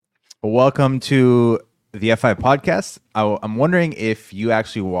Welcome to the F5 podcast. I'm wondering if you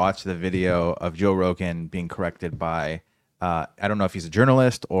actually watched the video of Joe Rogan being corrected by, I don't know if he's a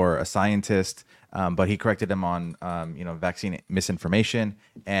journalist or a scientist, but he corrected him on, vaccine misinformation.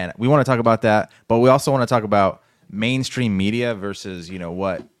 And we want to talk about that, but we also want to talk about mainstream media versus,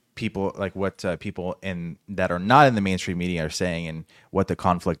 what people people in that are not in the mainstream media are saying and what the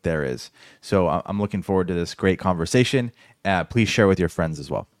conflict there is. So I'm looking forward to this great conversation. Please share with your friends as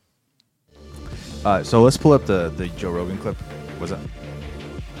well. So let's pull up the Joe Rogan clip. What's up?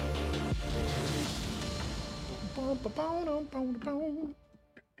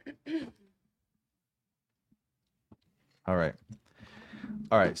 All right.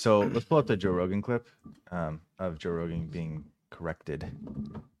 So let's pull up the Joe Rogan clip of Joe Rogan being corrected.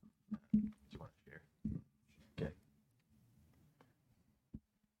 Okay.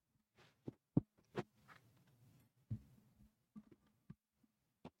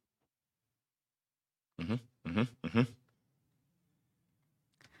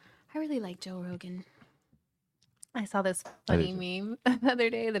 I really like Joe Rogan. I saw this funny meme the other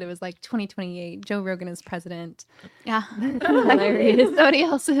day that it was like 2028, Joe Rogan is president. Yeah. Hilarious. Somebody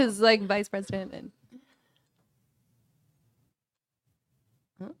else is like vice president. And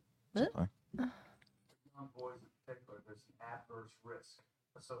boys in particular, there's an adverse risk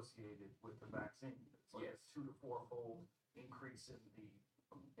associated with the vaccine. It's like a 2 to 4-fold increase in the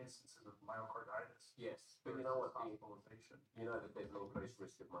instances of myocarditis. Yes, but you know what? Hospitalization. You know that there's an increased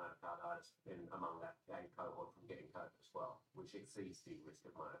risk of myocarditis among that cohort from getting COVID as well, which exceeds the risk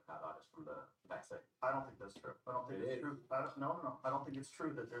of myocarditis from the vaccine. I don't think that's true. I don't think it's true. No. I don't think it's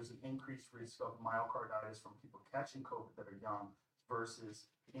true that there's an increased risk of myocarditis from people catching COVID that are young versus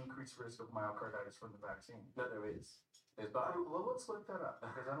increased risk of myocarditis from the vaccine. No, there is. Well, let's look that up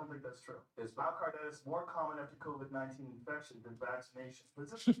because I don't think that's true. Is myocarditis more common after COVID-19 infection than vaccination? But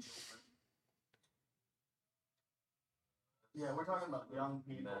is this for children? Yeah, we're talking about young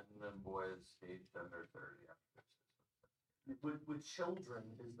people. Men and boys aged under 30. With children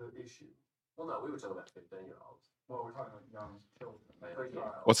is the issue. Well, no, we were talking about 15-year-olds. Well, we're talking about young children.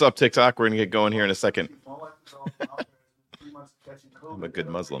 What's up, TikTok? We're going to get going here in a second. I'm a good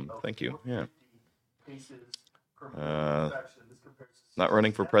Muslim. Thank you. Yeah. Not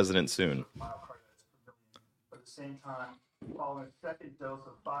running for president soon. At the same time, following a second dose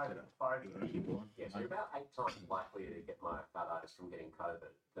of Pfizer. Yes, you're about 8 times likely to get myocarditis from getting COVID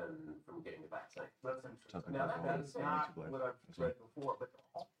than from getting the vaccine. That's interesting. Now, that's not what I've read before, but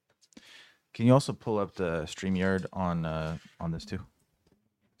Can you also pull up the StreamYard on this too,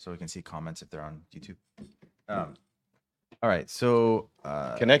 so we can see comments if they're on YouTube? All right, so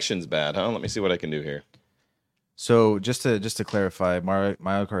Connection's bad, huh? Let me see what I can do here. So just to clarify,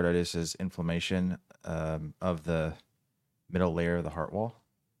 myocarditis is inflammation of the middle layer of the heart wall.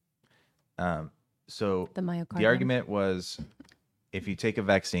 So the argument was, if you take a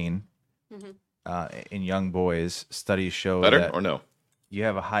vaccine in young boys, studies show Better that or no? You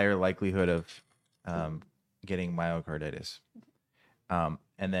have a higher likelihood of getting myocarditis. And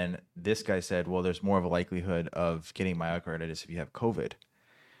then this guy said, well, there's more of a likelihood of getting myocarditis if you have COVID.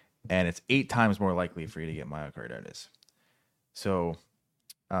 And it's 8 times more likely for you to get myocarditis. So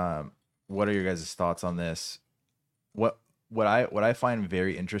what are your guys' thoughts on this? What I find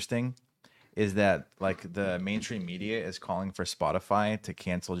very interesting is that like the mainstream media is calling for Spotify to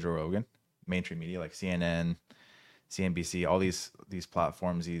cancel Joe Rogan. Mainstream media like CNN, CNBC, all these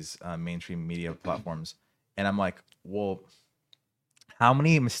platforms, these mainstream media platforms. And I'm like, well, how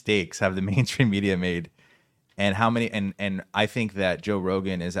many mistakes have the mainstream media made? And how many? And I think that Joe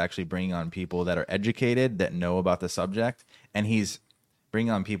Rogan is actually bringing on people that are educated, that know about the subject, and he's bringing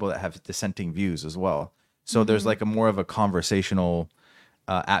on people that have dissenting views as well. So there's like a more of a conversational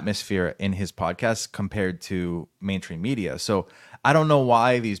atmosphere in his podcast compared to mainstream media. So I don't know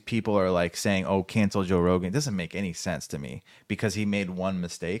why these people are like saying, "Oh, cancel Joe Rogan." It doesn't make any sense to me because he made one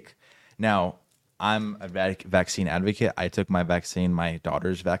mistake. Now, I'm a vaccine advocate. I took my vaccine. My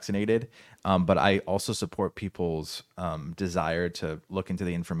daughter's vaccinated. But I also support people's desire to look into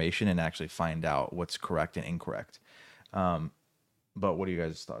the information and actually find out what's correct and incorrect. But what are you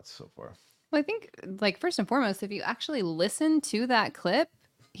guys' thoughts so far? Well, I think, like, first and foremost, if you actually listen to that clip,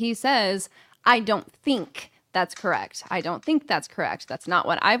 he says, I don't think that's correct. I don't think that's correct. That's not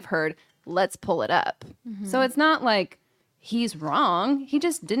what I've heard. Let's pull it up. Mm-hmm. So it's not like he's wrong. He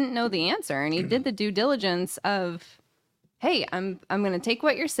just didn't know the answer. And he did the due diligence of, hey, I'm going to take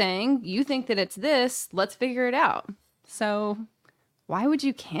what you're saying. You think that it's this. Let's figure it out. So why would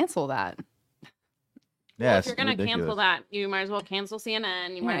you cancel that? Yeah, well, if you're going to cancel that, you might as well cancel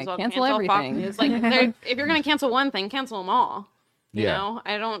CNN. You might as well cancel everything. Fox News. Like, if you're going to cancel one thing, cancel them all. You Yeah. know,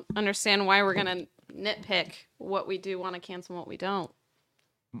 I don't understand why we're gonna nitpick what we do want to cancel and what we don't.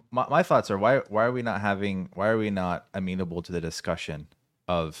 My thoughts are why are we not amenable to the discussion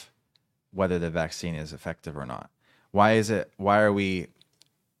of whether the vaccine is effective or not? Why are we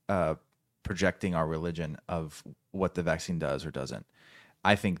projecting our religion of what the vaccine does or doesn't?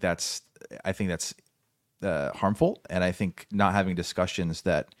 I think that's harmful, and I think not having discussions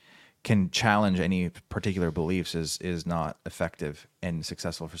that can challenge any particular beliefs is not effective and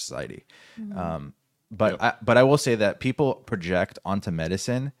successful for society. But I will say that people project onto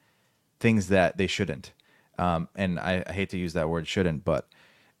medicine things that they shouldn't. And I hate to use that word shouldn't, but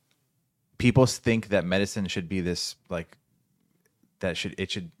people think that medicine should be this like that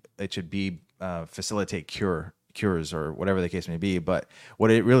it should be facilitate cures or whatever the case may be. But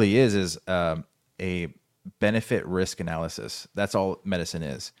what it really is a benefit risk analysis. That's all medicine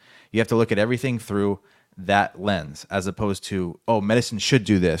is. You have to look at everything through that lens as opposed to, oh, medicine should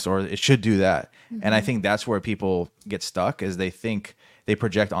do this or it should do that. And I think that's where people get stuck is they think they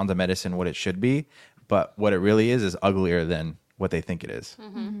project onto medicine what it should be, but what it really is uglier than what they think it is.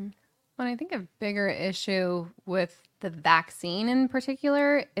 When I think a bigger issue with the vaccine in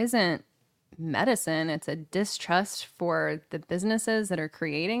particular isn't medicine, it's a distrust for the businesses that are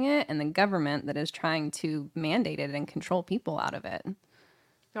creating it and the government that is trying to mandate it and control people out of it.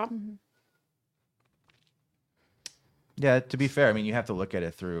 Yep. Yeah, to be fair, I mean, you have to look at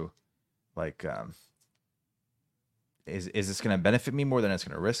it through, like, is this going to benefit me more than it's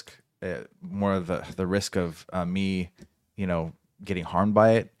going to risk? More of the risk of me, getting harmed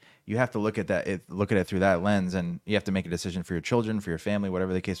by it. You have to look at it through that lens, and you have to make a decision for your children, for your family,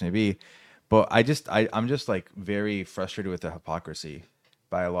 whatever the case may be. But I'm just like very frustrated with the hypocrisy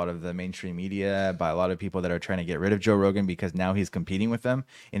by a lot of the mainstream media, by a lot of people that are trying to get rid of Joe Rogan because now he's competing with them.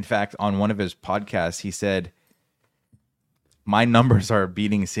 In fact, on one of his podcasts, he said, my numbers are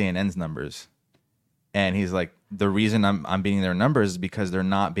beating CNN's numbers. And he's like, the reason I'm beating their numbers is because they're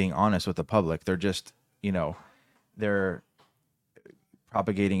not being honest with the public. They're just, they're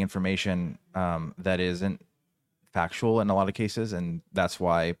propagating information that isn't factual in a lot of cases, and that's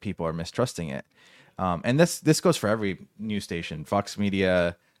why people are mistrusting it. And this goes for every news station, Fox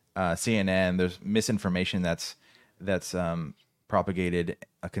Media, CNN. There's misinformation that's propagated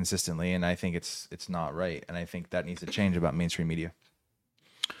consistently, and I think it's not right, and I think that needs to change about mainstream media.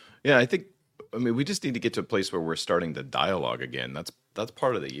 Yeah, I mean, we just need to get to a place where we're starting the dialogue again. That's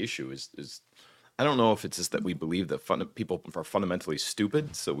part of the issue. Is I don't know if it's just that we believe that people are fundamentally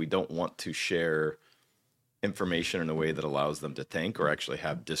stupid, so we don't want to share information in a way that allows them to think or actually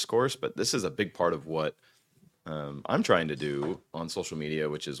have discourse. But this is a big part of what I'm trying to do on social media,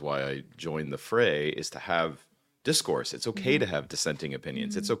 which is why I joined the fray, is to have discourse. It's okay to have dissenting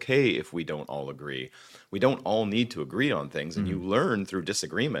opinions. It's okay if we don't all agree. We don't all need to agree on things, and you learn through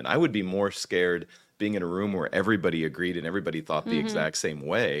disagreement. I would be more scared being in a room where everybody agreed and everybody thought the exact same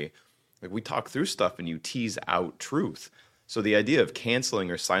way. Like, we talk through stuff and you tease out truth. So the idea of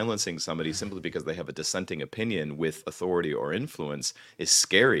canceling or silencing somebody simply because they have a dissenting opinion with authority or influence is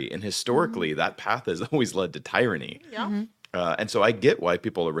scary. And historically, that path has always led to tyranny. Yeah. And so I get why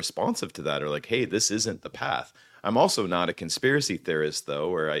people are responsive to that, or like, hey, this isn't the path. I'm also not a conspiracy theorist, though,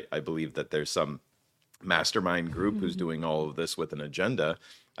 where I believe that there's some mastermind group who's doing all of this with an agenda.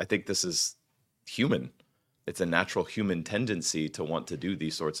 I think this is human. It's a natural human tendency to want to do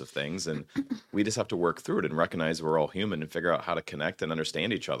these sorts of things. And we just have to work through it and recognize we're all human and figure out how to connect and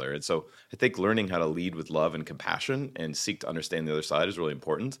understand each other. And so I think learning how to lead with love and compassion and seek to understand the other side is really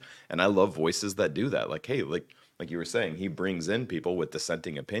important. And I love voices that do that. Like, hey, like you were saying, he brings in people with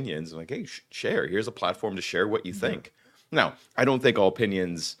dissenting opinions. Like, hey, share. Here's a platform to share what you think. Now, I don't think all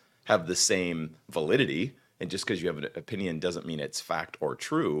opinions have the same validity. And just because you have an opinion doesn't mean it's fact or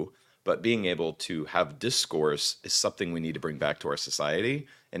true. But being able to have discourse is something we need to bring back to our society.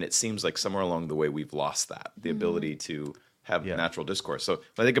 And it seems like somewhere along the way, we've lost that, the ability to have natural discourse. So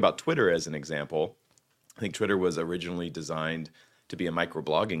if I think about Twitter as an example, I think Twitter was originally designed to be a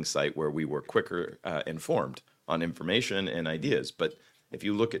microblogging site where we were quicker informed on information and ideas. But if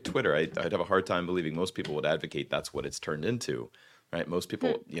you look at Twitter, I'd have a hard time believing most people would advocate that's what it's turned into. Right. Most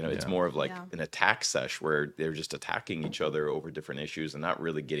people, it's more of like an attack sesh where they're just attacking each other over different issues and not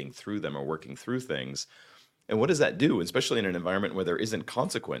really getting through them or working through things. And what does that do, especially in an environment where there isn't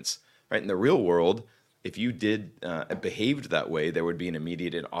consequence? Right. In the real world, if you did behaved that way, there would be an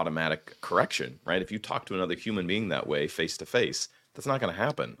immediate and automatic correction. Right. If you talk to another human being that way face to face, that's not going to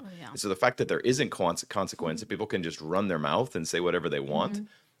happen. Oh, yeah. So the fact that there isn't consequence, that people can just run their mouth and say whatever they want,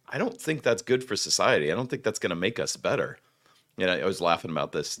 I don't think that's good for society. I don't think that's going to make us better. I was laughing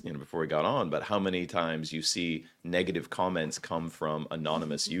about this, before we got on, but how many times you see negative comments come from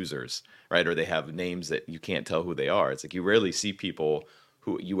anonymous users, right? Or they have names that you can't tell who they are. It's like you rarely see people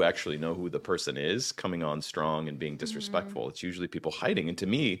who you actually know who the person is coming on strong and being disrespectful. It's usually people hiding. And to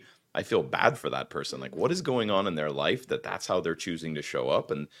me, I feel bad for that person. Like, what is going on in their life that's how they're choosing to show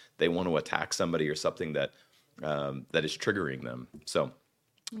up, and they want to attack somebody or something that that is triggering them. So,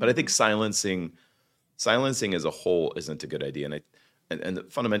 but I think silencing as a whole isn't a good idea. And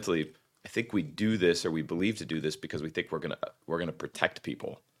fundamentally, I think we do this, or we believe to do this, because we think we're gonna protect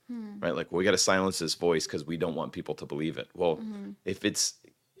people, right? Like, we got to silence this voice because we don't want people to believe it. Well,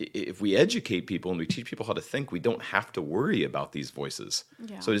 if we educate people and we teach people how to think, we don't have to worry about these voices.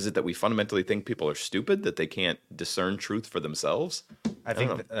 Yeah. So is it that we fundamentally think people are stupid, that they can't discern truth for themselves? I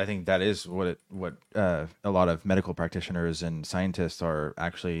think that is what a lot of medical practitioners and scientists are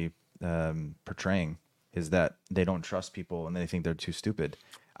actually portraying, is that they don't trust people and they think they're too stupid.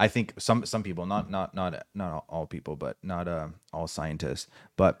 I think some people, not all people, but not all scientists,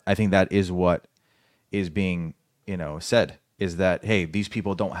 but I think that is what is being said, is that, hey, these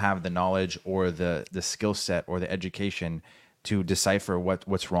people don't have the knowledge or the skill set or the education to decipher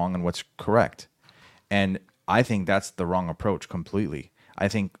what's wrong and what's correct. And I think that's the wrong approach completely. I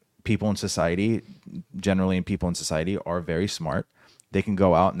think people in society are very smart. They can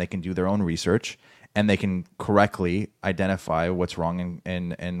go out and they can do their own research, and they can correctly identify what's wrong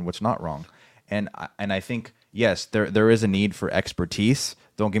and what's not wrong. And I think, yes, there is a need for expertise.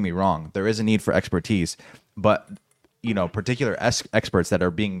 Don't get me wrong. There is a need for expertise, but particular experts that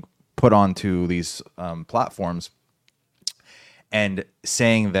are being put onto these platforms and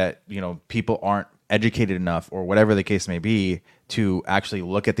saying that, people aren't educated enough or whatever the case may be to actually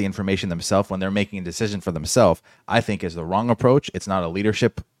look at the information themselves when they're making a decision for themselves, I think is the wrong approach. It's not a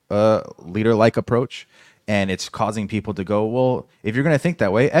leader-like approach. And it's causing people to go, well, if you're going to think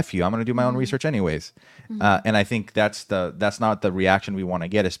that way, F you, I'm going to do my own research anyways. And I think that's not the reaction we want to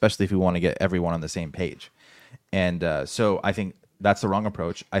get, especially if we want to get everyone on the same page. And so I think that's the wrong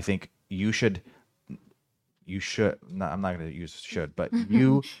approach. I think you should, no, I'm not going to use should, but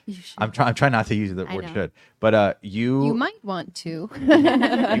you should. I'm trying not to use the word should, but you might want to,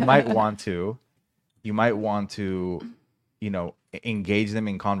 you might want to, engage them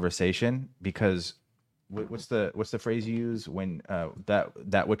in conversation, because what's the phrase you use when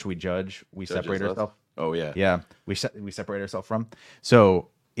that which we judge, we separate ourselves. Oh yeah. Yeah. We separate ourselves from. So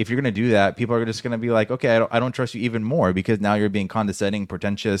if you're going to do that, people are just going to be like, okay, I don't trust you even more, because now you're being condescending,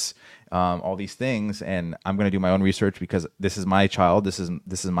 pretentious, all these things. And I'm going to do my own research because this is my child. This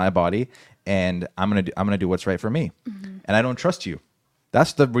is my body. And I'm going to do what's right for me. And I don't trust you.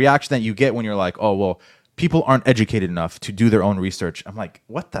 That's the reaction that you get when you're like, oh, well, people aren't educated enough to do their own research. I'm like,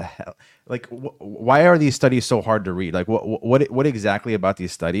 what the hell? Like, why are these studies so hard to read? Like, what exactly about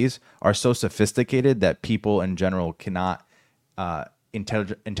these studies are so sophisticated that people in general cannot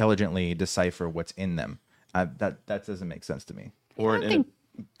intelligently decipher what's in them? That doesn't make sense to me.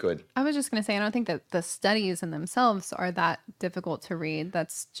 Good. I was just going to say, I don't think that the studies in themselves are that difficult to read.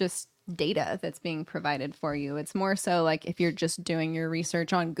 That's just data that's being provided for you. It's more so like if you're just doing your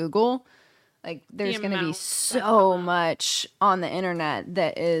research on Google, like there's going to be so much on the internet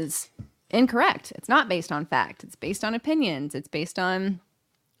that is incorrect. It's not based on fact. It's based on opinions. It's based on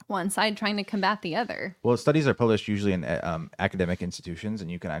one side trying to combat the other. Well, studies are published usually in academic institutions, and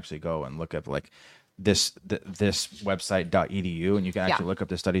you can actually go and look up like this website.edu, and you can actually look up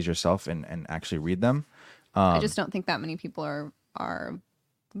the studies yourself and actually read them. I just don't think that many people are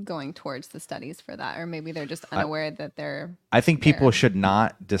going towards the studies for that, or maybe they're just unaware that they're. I think people should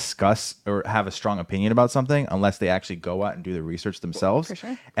not discuss or have a strong opinion about something unless they actually go out and do the research themselves. For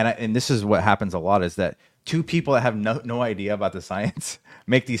sure. And this is what happens a lot, is that two people that have no idea about the science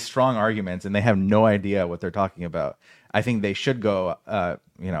make these strong arguments, and they have no idea what they're talking about. I think they should go.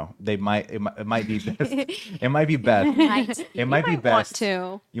 It might be best. It might be best. It might be best.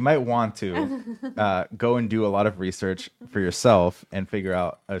 You might want to go and do a lot of research for yourself and figure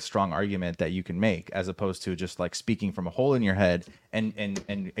out a strong argument that you can make, as opposed to just like speaking from a hole in your head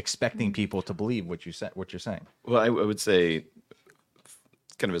and expecting people to believe what you're saying. Well, I would say,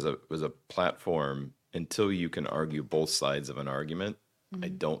 kind of as a platform, until you can argue both sides of an argument, I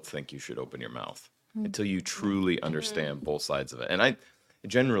don't think you should open your mouth until you truly understand both sides of it. And I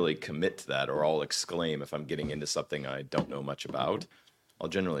generally commit to that, or I'll exclaim if I'm getting into something I don't know much about. I'll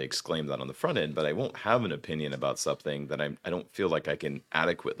generally exclaim that on the front end, but I won't have an opinion about something that I don't feel like I can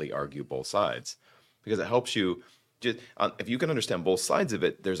adequately argue both sides, because it helps you. Just, if you can understand both sides of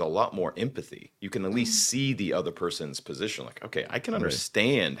it, there's a lot more empathy. You can at least see the other person's position. Like, okay, I can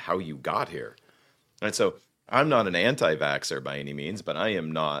understand how you got here. And so I'm not an anti-vaxxer by any means, but I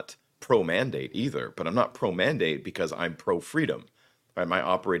am not pro-mandate either. But I'm not pro-mandate because I'm pro-freedom. Right? My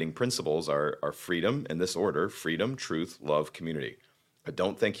operating principles are freedom in this order: freedom, truth, love, community. I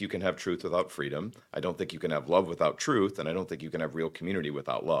don't think you can have truth without freedom. I don't think you can have love without truth. And I don't think you can have real community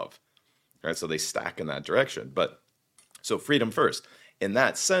without love. Right? So they stack in that direction. But so freedom first. In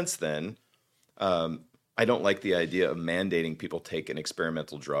that sense, then, I don't like the idea of mandating people take an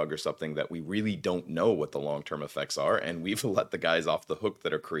experimental drug or something that we really don't know what the long-term effects are. And we've let the guys off the hook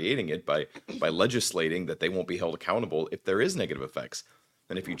that are creating it by legislating that they won't be held accountable if there is negative effects.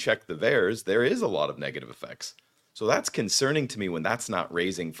 And if you check the VAERS, there is a lot of negative effects. So that's concerning to me when that's not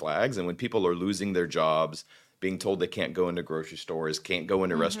raising flags, and when people are losing their jobs, being told they can't go into grocery stores, can't go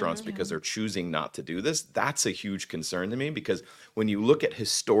into restaurants because they're choosing not to do this. That's a huge concern to me, because when you look at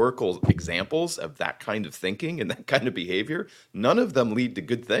historical examples of that kind of thinking and that kind of behavior, none of them lead to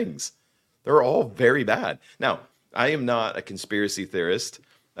good things. They're all very bad. Now, I am not a conspiracy theorist.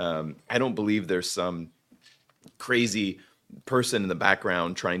 I don't believe there's some crazy person in the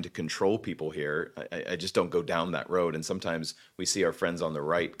background trying to control people here. I just don't go down that road. And sometimes we see our friends on the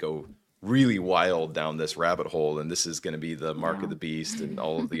right go really wild down this rabbit hole, and this is going to be the mark of the beast and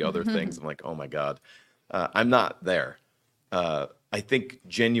all of the other things. I'm like, oh my God, I'm not there. I think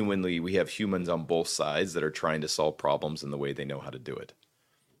genuinely we have humans on both sides that are trying to solve problems in the way they know how to do it.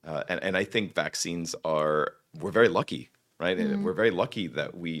 And I think vaccines we're very lucky, right? We're very lucky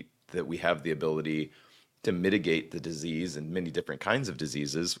that we have the ability to mitigate the disease and many different kinds of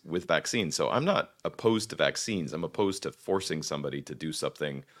diseases with vaccines. So I'm not opposed to vaccines. I'm opposed to forcing somebody to do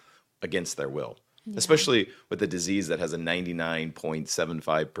something against their will, especially with a disease that has a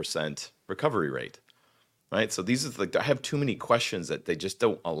 99.75% recovery rate, right? So these are like, I have too many questions that they just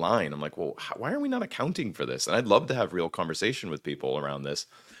don't align. I'm like, well, why are we not accounting for this? And I'd love to have real conversation with people around this.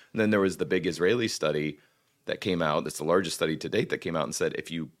 And then there was the big Israeli study that came out. That's the largest study to date that came out and said, if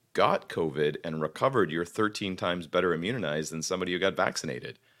you got COVID and recovered, you're 13 times better immunized than somebody who got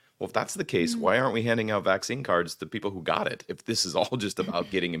vaccinated. Well, if that's the case, why aren't we handing out vaccine cards to people who got it if this is all just about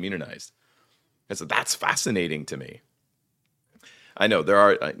getting immunized? And so that's fascinating to me. I know there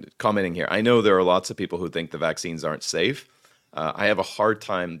are, commenting here, I know there are lots of people who think the vaccines aren't safe. I have a hard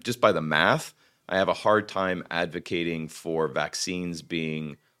time, just by the math, I have a hard time advocating for vaccines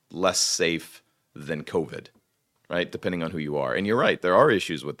being less safe than COVID, right? Depending on who you are. And you're right, there are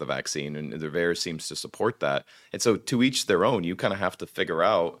issues with the vaccine, and the VAERS seems to support that. And so to each their own, you kind of have to figure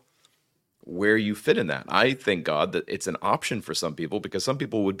out where you fit in that. I thank God that it's an option for some people, because some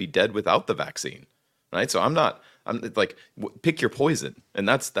people would be dead without the vaccine, right? So I'm like, pick your poison, and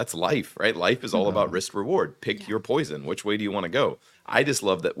that's life, right? Life is all about risk reward. Pick your poison. Which way do you want to go? I just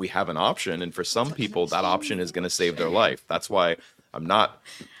love that we have an option, and for some people, that option is going to save their life. That's why I'm not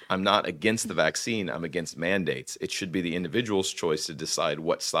against the vaccine. I'm against mandates. It should be the individual's choice to decide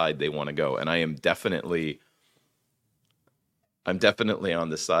what side they want to go. And I'm definitely on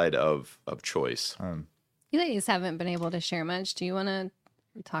the side of choice. You ladies haven't been able to share much. Do you want to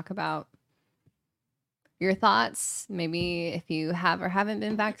talk about your thoughts? Maybe if you have or haven't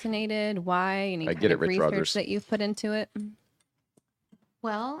been vaccinated, why? Any I kind get it, of Rich research Rogers. that you've put into it?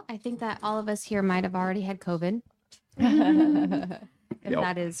 Well, I think that all of us here might have already had COVID, if Yep.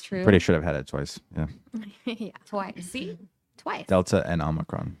 that is true. Pretty should have had it twice. Yeah. Yeah, twice. See? Twice. Delta and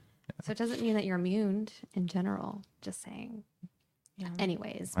Omicron. So it doesn't mean that you're immune in general. Just saying. Yeah.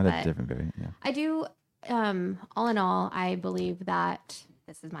 Anyways, I had a but different variant. Yeah. I do, all in all, I believe that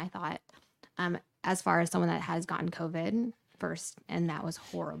this is my thought. As far as someone that has gotten COVID first, and that was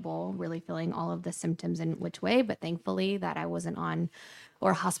horrible, really feeling all of the symptoms in which way, but thankfully that I wasn't on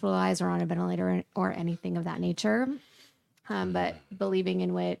or hospitalized or on a ventilator or anything of that nature. But believing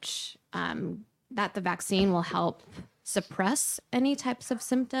in which that the vaccine will help suppress any types of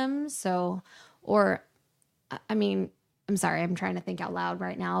symptoms. So, or, I mean, I'm sorry, I'm trying to think out loud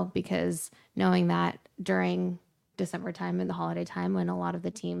right now, because knowing that during December time and the holiday time, when a lot of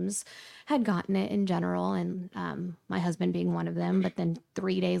the teams had gotten it in general, and my husband being one of them, but then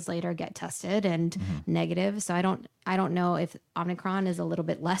 3 days later get tested and negative. So I don't know if Omicron is a little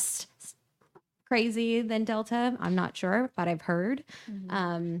bit less crazy than Delta. I'm not sure, but I've heard.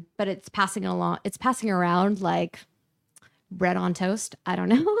 But it's passing around like bread on toast. I don't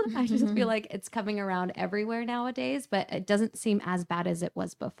know. I just feel like it's coming around everywhere nowadays, but it doesn't seem as bad as it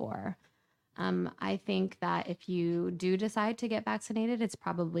was before. I think that if you do decide to get vaccinated, it's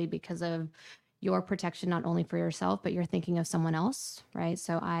probably because of your protection, not only for yourself, but you're thinking of someone else, right?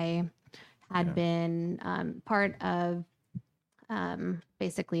 So I had been part of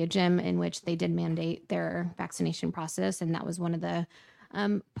basically a gym in which they did mandate their vaccination process. And that was one of the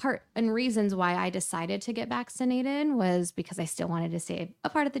Part and reasons why I decided to get vaccinated was because I still wanted to stay a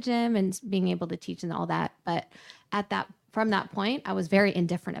part of the gym and being able to teach and all that. But from that point, I was very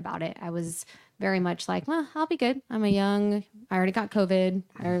indifferent about it. I was very much like, well, I'll be good. I already got COVID.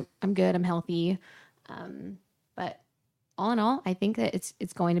 I'm good. I'm healthy. But all in all, I think that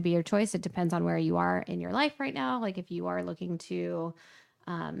it's going to be your choice. It depends on where you are in your life right now. Like if you are looking to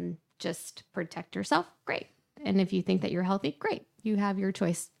just protect yourself, great. And if you think that you're healthy, great. You have your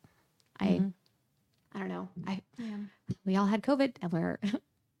choice. I don't know. We all had COVID and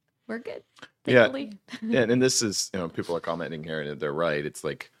we're good. Thankfully. Yeah. And this is, people are commenting here and they're right. It's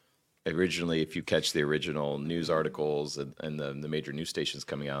like originally, if you catch the original news articles and the major news stations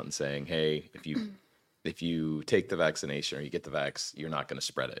coming out and saying, hey, if you take the vaccination or you get the vax, you're not going to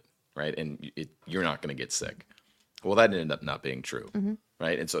spread it, right? And you're not going to get sick. Well, that ended up not being true,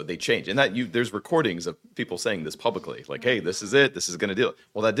 right? And so they changed. And there's recordings of people saying this publicly, like, hey, this is it. This is going to do it.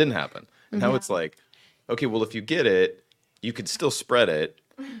 Well, that didn't happen. And now it's like, okay, well, if you get it, you could still spread it.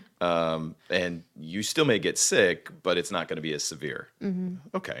 And you still may get sick, but it's not going to be as severe.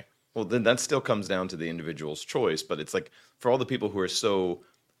 Okay. Well, then that still comes down to the individual's choice. But it's like for all the people who are so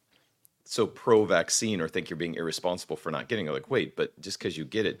pro-vaccine or think you're being irresponsible for not getting it, like, wait, but just because you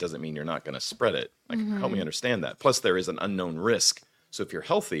get it doesn't mean you're not going to spread it. Like, help me understand that. Plus, there is an unknown risk. So if you're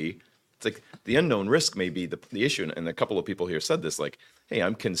healthy, it's like the unknown risk may be the issue. And a couple of people here said this, like, hey,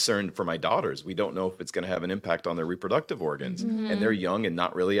 I'm concerned for my daughters. We don't know if it's going to have an impact on their reproductive organs. And they're young and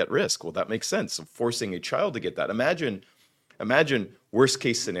not really at risk. Well, that makes sense. So forcing a child to get that. Imagine worst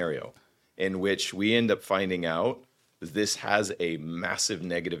case scenario in which we end up finding out this has a massive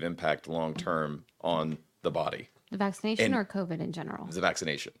negative impact long-term on the body. The vaccination or COVID in general? The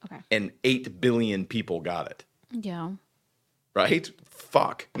vaccination. Okay. And 8 billion people got it. Yeah. Right?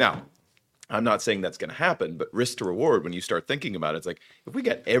 Fuck. Now, I'm not saying that's going to happen, but risk to reward, when you start thinking about it, it's like, if we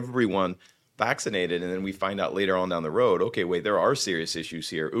get everyone vaccinated and then we find out later on down the road, okay, wait, there are serious issues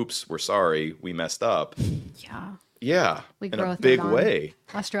here. Oops, we're sorry. We messed up. Yeah. Yeah. We in grow a big through it on. way.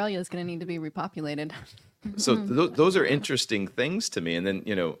 Australia is going to need to be repopulated. So those are interesting things to me. And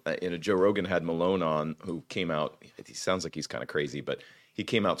then, Joe Rogan had Malone on, who came out, he sounds like he's kind of crazy, but he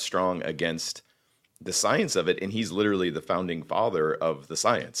came out strong against the science of it. And he's literally the founding father of the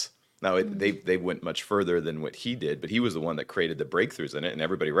science. Now, they went much further than what he did, but he was the one that created the breakthroughs in it. And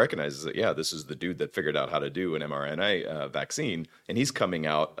everybody recognizes that, yeah, this is the dude that figured out how to do an mRNA vaccine. And he's coming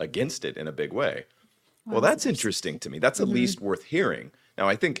out against it in a big way. Well, that's interesting to me. That's at least worth hearing. Now,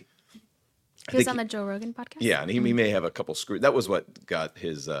 I think He was on the Joe Rogan podcast? Yeah, and he may have a couple screws. That was what got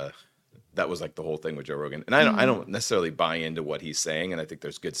his. That was like the whole thing with Joe Rogan. And I don't necessarily buy into what he's saying, and I think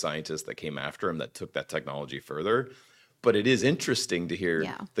there's good scientists that came after him that took that technology further. But it is interesting to hear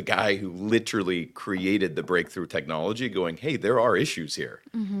the guy who literally created the breakthrough technology going, hey, there are issues here.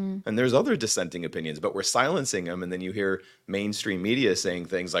 And there's other dissenting opinions, but we're silencing them. And then you hear mainstream media saying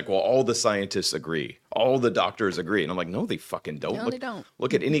things like, well, all the scientists agree. All the doctors agree. And I'm like, no, they fucking don't. No, they don't.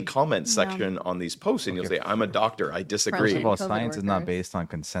 Look at any comment section on these posts and you'll say, I'm a doctor. I disagree. First of all, COVID science is not workers. based on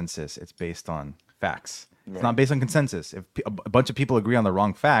consensus. It's based on facts. It's not based on consensus. If a bunch of people agree on the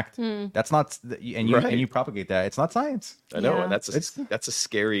wrong fact, that's not, and you propagate that, it's not science. I know, Yeah. and that's a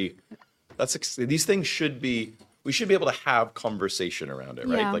scary. These things should be. We should be able to have conversation around it,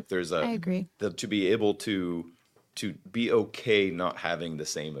 right? Yeah, Like there's I agree. To be able to be okay not having the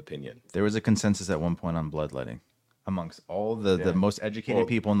same opinion. There was a consensus at one point on bloodletting amongst all the most educated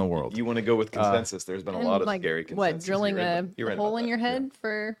people in the world. You want to go with consensus? There's been a lot of like, scary consensus. what, drilling You're right a hole about in that. your head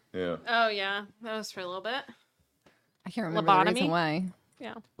for... Yeah. Oh yeah, that was for a little bit. I can't remember the reason Lobotomy? why.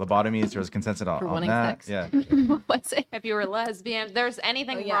 Yeah. Lobotomies, there was consensus on wanting that. sex. Yeah. What was it? If you were lesbian, if there's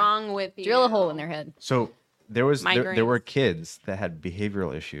anything Oh, yeah. wrong with you. Drill a hole in their head. So there were Migraines. kids that had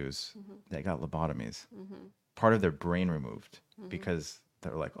behavioral issues that got lobotomies, part of their brain removed because they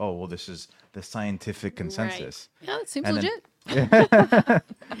were like, oh, well, this is the scientific consensus. Yeah, that seems And then- legit.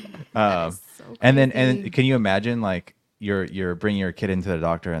 And then, and can you imagine, like, you're bringing your kid into the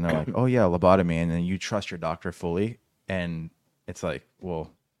doctor and they're like, oh yeah, lobotomy, and then you trust your doctor fully, and it's like,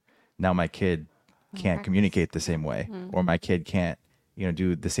 well, now my kid can't communicate the same way, or my kid can't,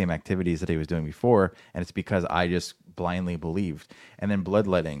 do the same activities that he was doing before, and it's because I just blindly believed. And then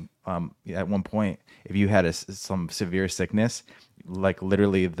bloodletting. At one point, if you had some severe sickness, like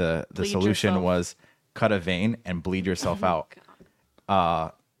literally the Bleed solution yourself. was cut a vein and bleed yourself out.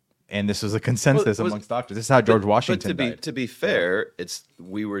 And this was a consensus amongst doctors. This is how George Washington died. To be fair,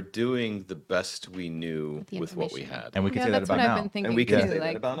 we were doing the best we knew the with what we information. had. And we can Yeah, say that that's about what now. I've been thinking. And we can too, say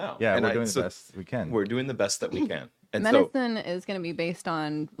like, that about now. Yeah, And we're doing the best we can. We're doing the best that we can. And so, medicine is going to be based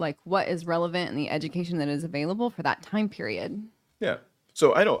on like what is relevant and the education that is available for that time period. yeah.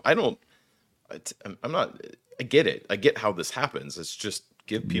 So I'm not, I get it. I get how this happens. It's just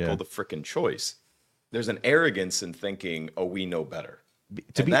give people Yeah. the frickin' choice. There's an arrogance in thinking, oh, we know better.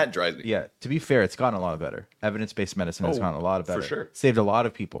 That drives me. Yeah, to be fair, it's gotten a lot better. Evidence-based medicine has Oh, gotten a lot for better. sure. Saved a lot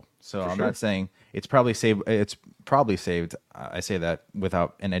of people. So I'm sure. not saying it's probably saved. It's probably saved. I say that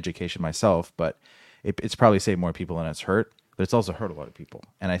without an education myself, but it's probably saved more people than it's hurt. But it's also hurt a lot of people,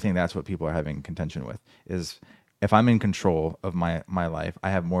 and I think that's what people are having contention with. Is if I'm in control of my life,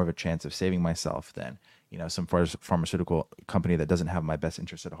 I have more of a chance of saving myself than some pharmaceutical company that doesn't have my best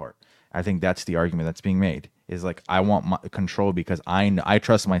interest at heart. I think that's the argument that's being made. Is like I want my control because I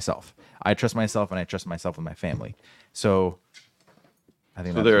trust myself. I trust myself, and I trust myself with my family. So I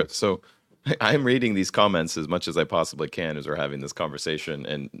think So I'm reading these comments as much as I possibly can as we're having this conversation,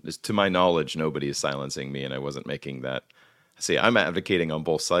 and to my knowledge, nobody is silencing me, and I wasn't making that. See, I'm advocating on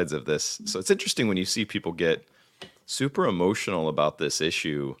both sides of this. So it's interesting when you see people get super emotional about this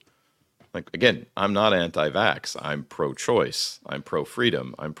issue. Like, again, I'm not anti-vax. I'm pro-choice. I'm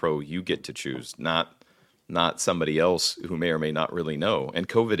pro-freedom. I'm pro you get to choose, not somebody else who may or may not really know. And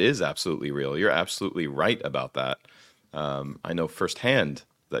COVID is absolutely real. You're absolutely right about that. I know firsthand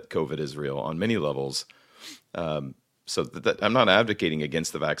that COVID is real on many levels. So I'm not advocating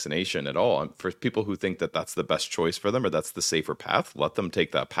against the vaccination at all. For people who think that that's the best choice for them or that's the safer path, let them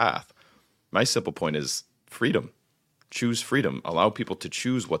take that path. My simple point is freedom. Choose freedom. Allow people to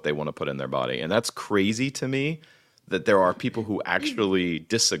choose what they want to put in their body. And that's crazy to me that there are people who actually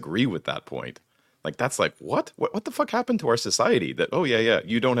disagree with that point. Like, that's like, what? What the fuck happened to our society? That, oh, yeah,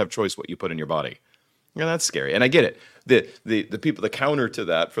 you don't have choice what you put in your body. Yeah, that's scary. And I get it. The people, the counter to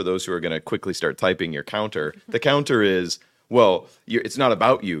that, for those who are going to quickly start typing your counter, the counter is, well, it's not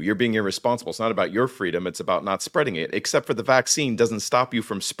about you. You're being irresponsible. It's not about your freedom. It's about not spreading it, except for the vaccine doesn't stop you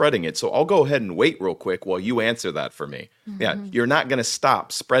from spreading it. So I'll go ahead and wait real quick while you answer that for me. Mm-hmm. Yeah, you're not going to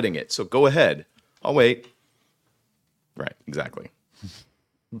stop spreading it. So go ahead. I'll wait. Right, exactly.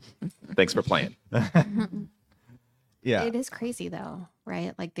 Thanks for playing. Yeah. It is crazy though,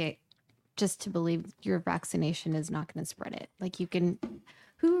 right? Like just to believe your vaccination is not going to spread it. Like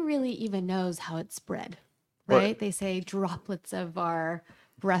who really even knows how it's spread, right? What? They say droplets of our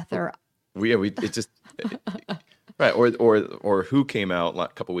breath or it just right. Or who came out a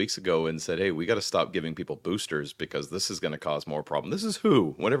couple weeks ago and said, hey, we got to stop giving people boosters because this is going to cause more problems. This is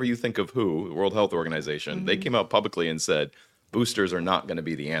WHO. Whenever you think of WHO, the World Health Organization, mm-hmm. They came out publicly and said boosters are not going to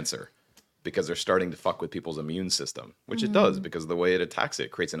be the answer because they're starting to fuck with people's immune system, which mm-hmm. It does because of the way it attacks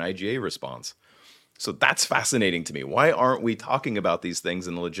it creates an IgA response. So that's fascinating to me. Why aren't we talking about these things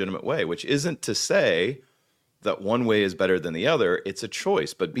in a legitimate way? Which isn't to say that one way is better than the other. It's a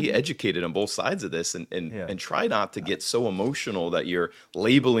choice, but be educated on both sides of this and try not to get so emotional that you're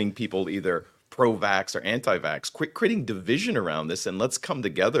labeling people either pro-vax or anti-vax. Quit creating division around this and let's come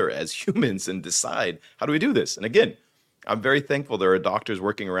together as humans and decide, how do we do this? And again, I'm very thankful there are doctors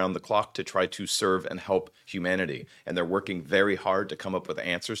working around the clock to try to serve and help humanity. And they're working very hard to come up with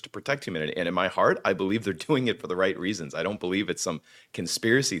answers to protect humanity. And in my heart, I believe they're doing it for the right reasons. I don't believe it's some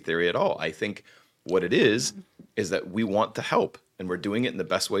conspiracy theory at all. I think what it is that we want to help and we're doing it in the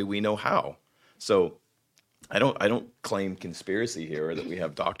best way we know how. So I don't claim conspiracy here or that we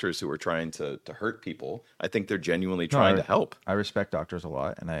have doctors who are trying to hurt people. I think they're genuinely trying to help. I respect doctors a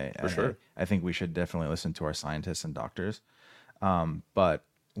lot, and sure. I think we should definitely listen to our scientists and doctors. But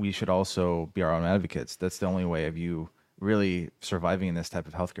we should also be our own advocates. That's the only way of you really surviving in this type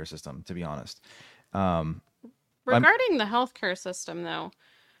of healthcare system, to be honest. Regarding the healthcare system, though,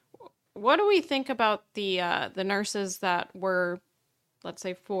 what do we think about the nurses that were, let's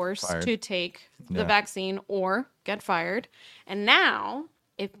say, forced to take the vaccine or get fired? And now,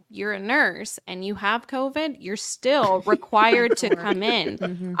 if you're a nurse and you have COVID, you're still required to come in.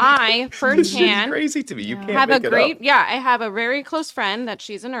 Mm-hmm. I firsthand crazy to me. You can't have make a great I have a very close friend that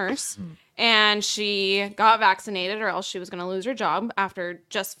she's a nurse. And she got vaccinated or else she was going to lose her job after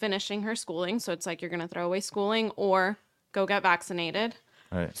just finishing her schooling. So it's like you're going to throw away schooling or go get vaccinated.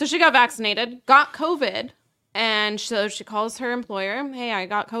 Right. So she got vaccinated, got COVID, and so she calls her employer, hey, I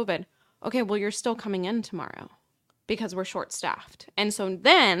got COVID. Okay, well, you're still coming in tomorrow because we're short-staffed. And so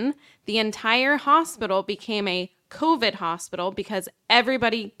then the entire hospital became a COVID hospital because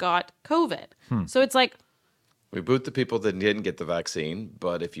everybody got COVID. So it's like, we boot the people that didn't get the vaccine,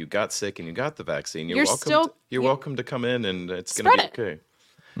 but if you got sick and you got the vaccine, you're welcome to come in and it's going to be okay.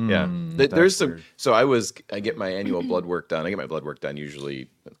 Yeah, there's some. Weird. So I get my annual blood work done. I get my blood work done usually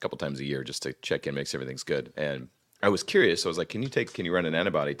a couple times a year just to check in, make sure everything's good. And I was curious. So I was like, can you run an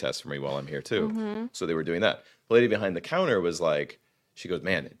antibody test for me while I'm here too? Mm-hmm. So they were doing that. The lady behind the counter was like, She goes,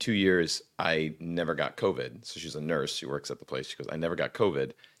 man, 2 years, I never got COVID. So she's a nurse. She works at the place. She goes, I never got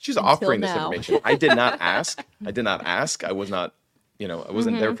COVID. She's offering this now. information. I did not ask. I was not, I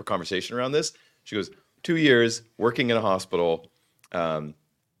wasn't there for conversation around this. She goes, 2 years working in a hospital,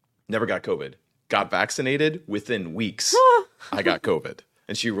 never got COVID. Got vaccinated within weeks. I got COVID.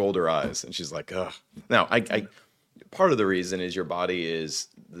 And she rolled her eyes and she's like, ugh. Now, I part of the reason is your body is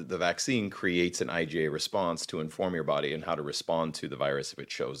the vaccine creates an IgA response to inform your body and how to respond to the virus if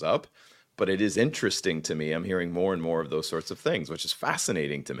it shows up. But it is interesting to me. I'm hearing more and more of those sorts of things, which is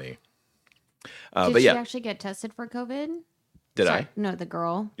fascinating to me. Did but she yeah, actually get tested for COVID? did Sorry, I? No, the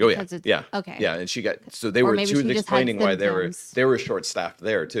girl. Oh yeah, Because it's- yeah, Okay. yeah. And she got so they Or were. maybe She was she just had explaining why symptoms. they were short staffed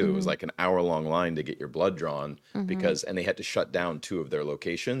there too. It was like an hour-long line to get your blood drawn because, and they had to shut down 2 of their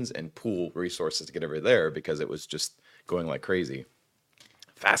locations and pool resources to get over there because it was just going like crazy.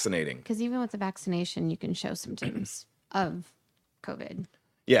 Fascinating. Because even with the vaccination, you can show symptoms of COVID.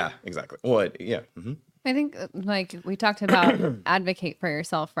 Yeah, exactly. Well, yeah. I think like we talked about advocate for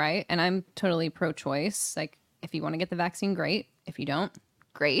yourself, right? And I'm totally pro-choice. Like if you want to get the vaccine, great. If you don't,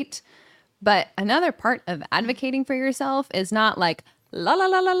 great. But another part of advocating for yourself is not like la la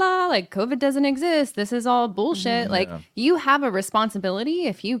la la la, like COVID doesn't exist. This is all bullshit. Like you have a responsibility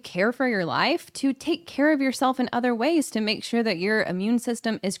if you care for your life to take care of yourself in other ways to make sure that your immune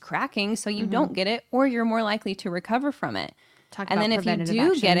system is cracking so you don't get it or you're more likely to recover from it. Talk And about then if you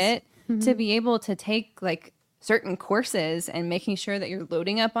preventative do get actions. it, to be able to take like certain courses and making sure that you're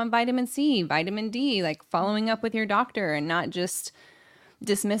loading up on vitamin C, vitamin D, like following up with your doctor and not just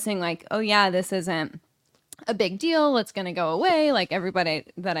dismissing like, oh yeah, this isn't a big deal. It's going to go away. Like everybody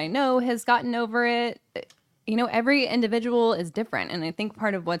that I know has gotten over it. Every individual is different. And I think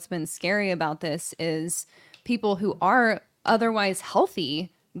part of what's been scary about this is people who are otherwise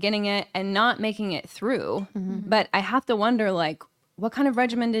healthy getting it and not making it through. But I have to wonder, like, what kind of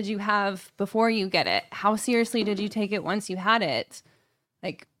regimen did you have before you get it? How seriously did you take it once you had it?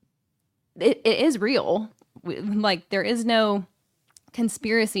 Like, it is real. Like, there is no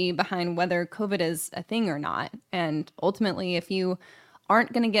conspiracy behind whether COVID is a thing or not. And ultimately, if you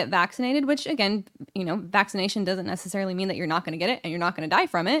aren't going to get vaccinated, which again, vaccination doesn't necessarily mean that you're not going to get it and you're not going to die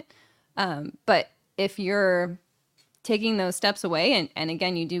from it. But if you're taking those steps away and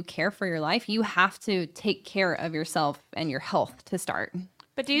again, you do care for your life, you have to take care of yourself and your health to start.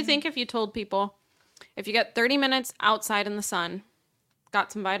 But do you think if you told people, if you get 30 minutes outside in the sun,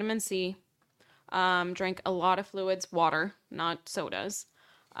 got some vitamin C, drank a lot of fluids, water, not sodas,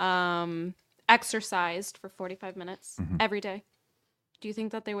 exercised for 45 minutes every day, do you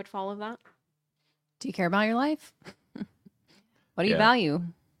think that they would follow that? Do you care about your life? What do you Yeah. value?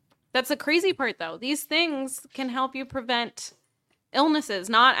 That's the crazy part, though. These things can help you prevent illnesses.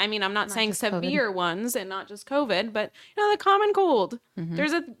 I'm not saying just COVID. severe ones and not just COVID, but the common cold.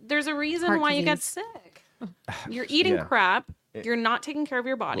 There's a reason Heart why you get disease. sick. You're eating Yeah. crap. You're not taking care of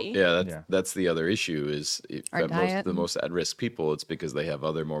your body. Yeah, that's the other issue is Our that diet. the most at-risk people, it's because they have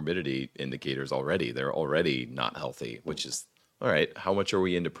other morbidity indicators already. They're already not healthy, which is, all right, how much are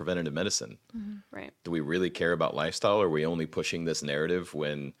we into preventative medicine? Right. Do we really care about lifestyle? Or are we only pushing this narrative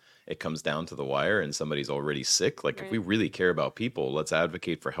when it comes down to the wire and somebody's already sick? Like, if we really care about people, let's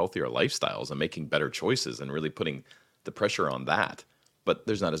advocate for healthier lifestyles and making better choices and really putting the pressure on that. But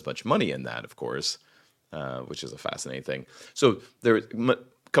there's not as much money in that, of course, which is a fascinating thing. So a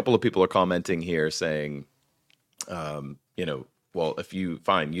couple of people are commenting here saying, well, if you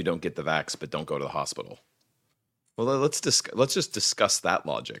don't get the vax, but don't go to the hospital. Well, let's just discuss that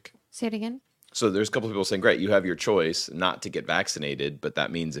logic. Say it again. So there's a couple of people saying, great, you have your choice not to get vaccinated, but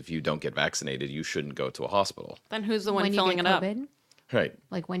that means if you don't get vaccinated, you shouldn't go to a hospital. Then who's the one When you filling get it up? COVID, Right.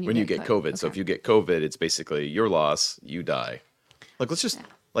 like when you get COVID. So if you get COVID, it's basically your loss, you die. Like, let's just,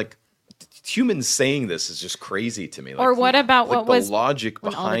 like, humans saying this is just crazy to me. Like, Or what about like what the was logic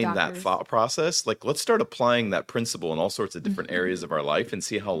when all the behind that doctors- thought process? Like, let's start applying that principle in all sorts of different areas of our life and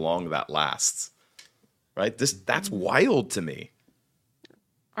see how long that lasts. Right? That's wild to me.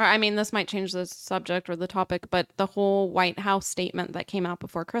 Or, this might change the subject or the topic, but the whole White House statement that came out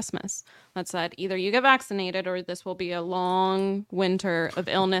before Christmas that said either you get vaccinated or this will be a long winter of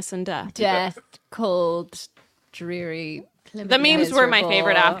illness and death. Death, cold, dreary. The memes were my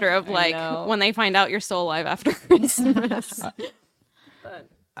favorite Miserable. after of I like know. when they find out you're still alive after Christmas.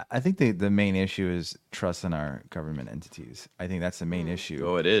 I think the main issue is trust in our government entities. I think that's the main issue.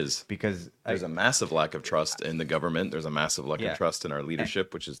 Oh, it is. Because There's a massive lack of trust in the government. There's a massive lack Yeah. of trust in our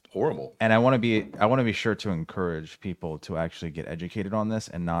leadership, which is horrible. and I want to be sure to encourage people to actually get educated on this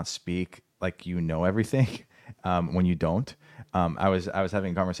and not speak like you know everything when you don't. I was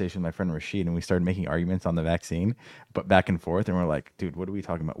having a conversation with my friend Rashid, and we started making arguments on the vaccine, but back and forth, and we're like, dude, what are we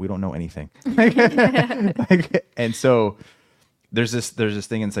talking about? We don't know anything. And so there's this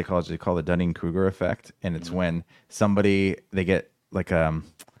thing in psychology called the Dunning-Kruger effect, and it's when they get like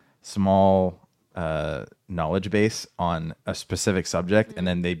small knowledge base on a specific subject, and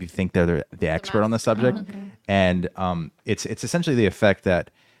then they think they're the expert on the subject. And it's essentially the effect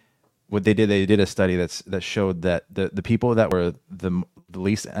that what they did a study that showed that the people that were the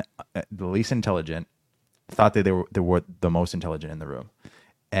least intelligent thought that they were the most intelligent in the room,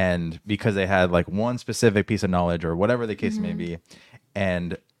 and because they had like one specific piece of knowledge or whatever the case may be.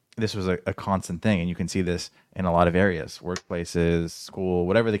 And this was a constant thing, and you can see this in a lot of areas, workplaces, school,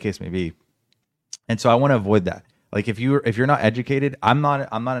 whatever the case may be. And so I want to avoid that. Like if you're not educated, I'm not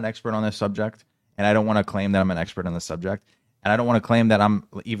an expert on this subject, and I don't want to claim that I'm an expert on this subject. And I don't want to claim that I'm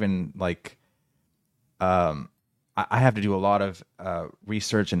even like, I have to do a lot of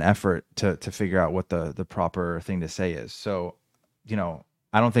research and effort to figure out what the proper thing to say is. So,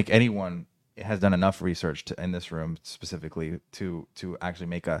 I don't think anyone has done enough research in this room specifically to actually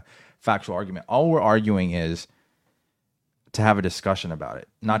make a factual argument. All we're arguing is to have a discussion about it,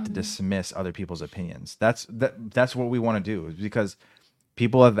 not to dismiss other people's opinions. That's what we want to do, is because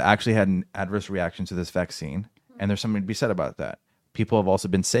people have actually had an adverse reaction to this vaccine. And there's something to be said about that. People have also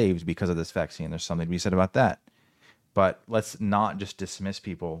been saved because of this vaccine. There's something to be said about that. But let's not just dismiss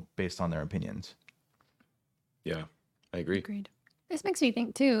people based on their opinions. Yeah, I agree. Agreed. This makes me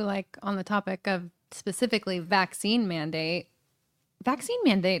think too, like on the topic of specifically vaccine mandate. Vaccine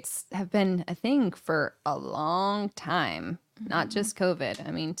mandates have been a thing for a long time, not just COVID.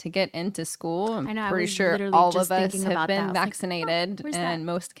 I mean, to get into school, I'm pretty sure all of us have been vaccinated, and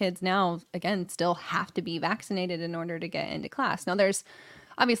most kids now, again, still have to be vaccinated in order to get into class. Now, there's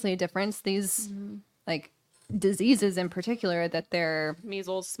obviously a difference. These like diseases in particular that they're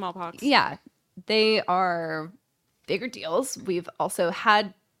Measles, smallpox. Yeah, they are bigger deals. We've also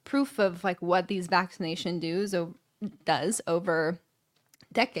had proof of like what these vaccination does over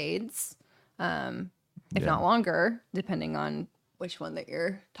decades, if not longer, depending on which one that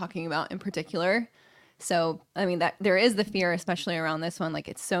you're talking about in particular. So, I mean, that there is the fear, especially around this one, like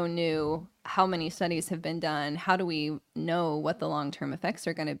it's so new. How many studies have been done? How do we know what the long-term effects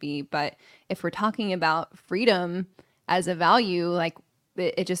are going to be? But if we're talking about freedom as a value, like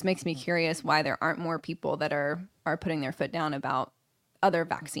it just makes me curious why there aren't more people that are putting their foot down about other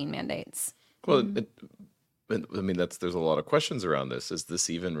vaccine mandates. Well, I mean, there's a lot of questions around this. Is this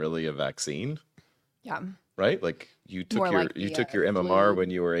even really a vaccine? Yeah. Right? Like you took your MMR when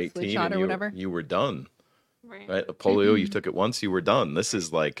you were 18 and you were done. Right? Polio, you took it once, you were done. This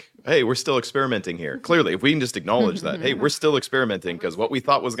is like, hey, we're still experimenting here. Clearly, if we can just acknowledge that, hey, we're still experimenting because what we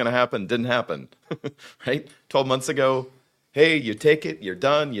thought was going to happen didn't happen. Right? 12 months ago, hey, you take it, you're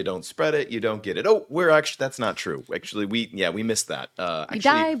done, you don't spread it, you don't get it. Oh, that's not true. Actually, we missed that. You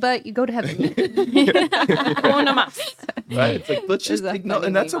die, but you go to heaven. Right? It's like, let's just acknowledge,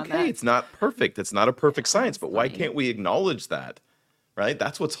 and that's okay. It's not perfect. It's not a perfect science, but why can't we acknowledge that? Right?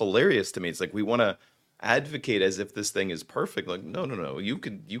 That's what's hilarious to me. It's like we want to advocate as if this thing is perfect. Like, no. You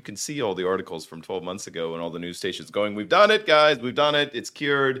can see all the articles from 12 months ago and all the news stations going, we've done it, guys. We've done it. It's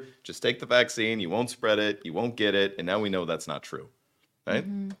cured. Just take the vaccine. You won't spread it. You won't get it. And now we know that's not true. Right?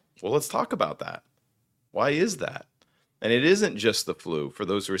 Well, let's talk about that. Why is that? And it isn't just the flu. For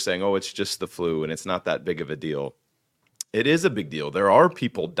those who are saying, oh, it's just the flu and it's not that big of a deal. It is a big deal. There are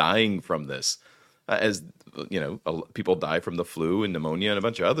people dying from this. As you know, people die from the flu and pneumonia and a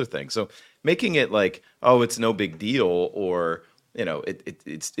bunch of other things. So making it like, oh, it's no big deal, or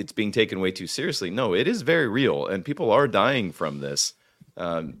it's being taken way too seriously. No, it is very real, and people are dying from this.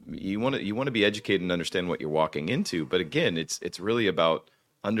 You want to be educated and understand what you're walking into. But again, it's really about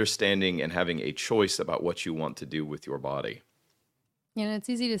understanding and having a choice about what you want to do with your body. Yeah, it's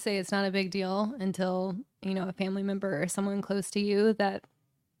easy to say it's not a big deal until a family member or someone close to you that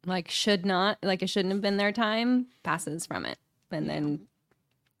it shouldn't have been their time passes from it, and then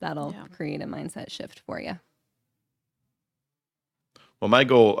that'll create a mindset shift for you. Well, my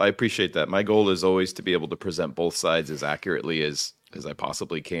goal, I appreciate that. My goal is always to be able to present both sides as accurately as I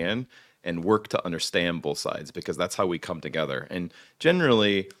possibly can and work to understand both sides, because that's how we come together. And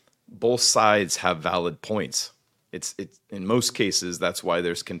generally, both sides have valid points. It's in most cases, that's why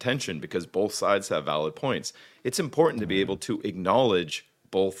there's contention, because both sides have valid points. It's important to be able to acknowledge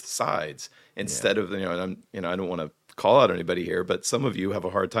both sides instead of, I don't want to call out anybody here, but some of you have a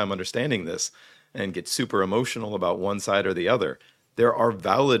hard time understanding this and get super emotional about one side or the other. There are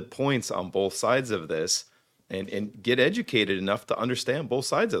valid points on both sides of this, and get educated enough to understand both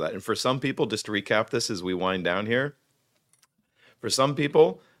sides of that. And for some people, just to recap this as we wind down here, For some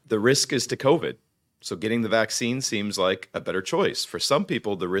people, the risk is to COVID. So getting the vaccine seems like a better choice. For some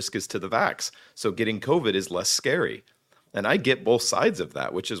people, the risk is to the vax. So getting COVID is less scary. And I get both sides of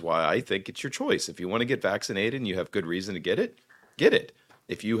that, which is why I think it's your choice. If you want to get vaccinated and you have good reason to get it, get it.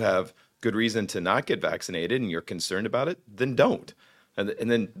 If you have good reason to not get vaccinated and you're concerned about it, then don't. And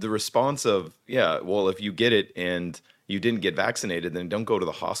then the response of, yeah, well, if you get it and you didn't get vaccinated, then don't go to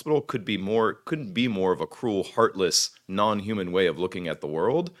the hospital couldn't be more of a cruel, heartless, non-human way of looking at the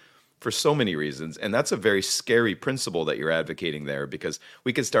world for so many reasons. And that's a very scary principle that you're advocating there, because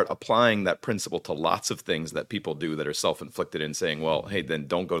we could start applying that principle to lots of things that people do that are self-inflicted and saying, well, hey, then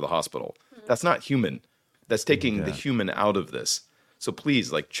don't go to the hospital. That's not human. That's taking the human out of this. So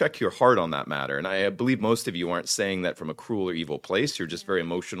please, like, check your heart on that matter. And I believe most of you aren't saying that from a cruel or evil place. You're just very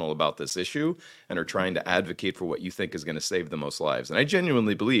emotional about this issue and are trying to advocate for what you think is going to save the most lives. And I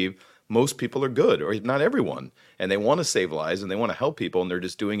genuinely believe most people are good, or not everyone. And they want to save lives and they want to help people, and they're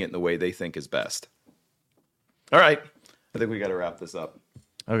just doing it in the way they think is best. All right. I think we got to wrap this up.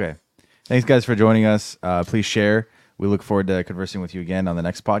 Okay. Thanks, guys, for joining us. Please share. We look forward to conversing with you again on the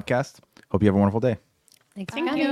next podcast. Hope you have a wonderful day. Thanks Thank for you.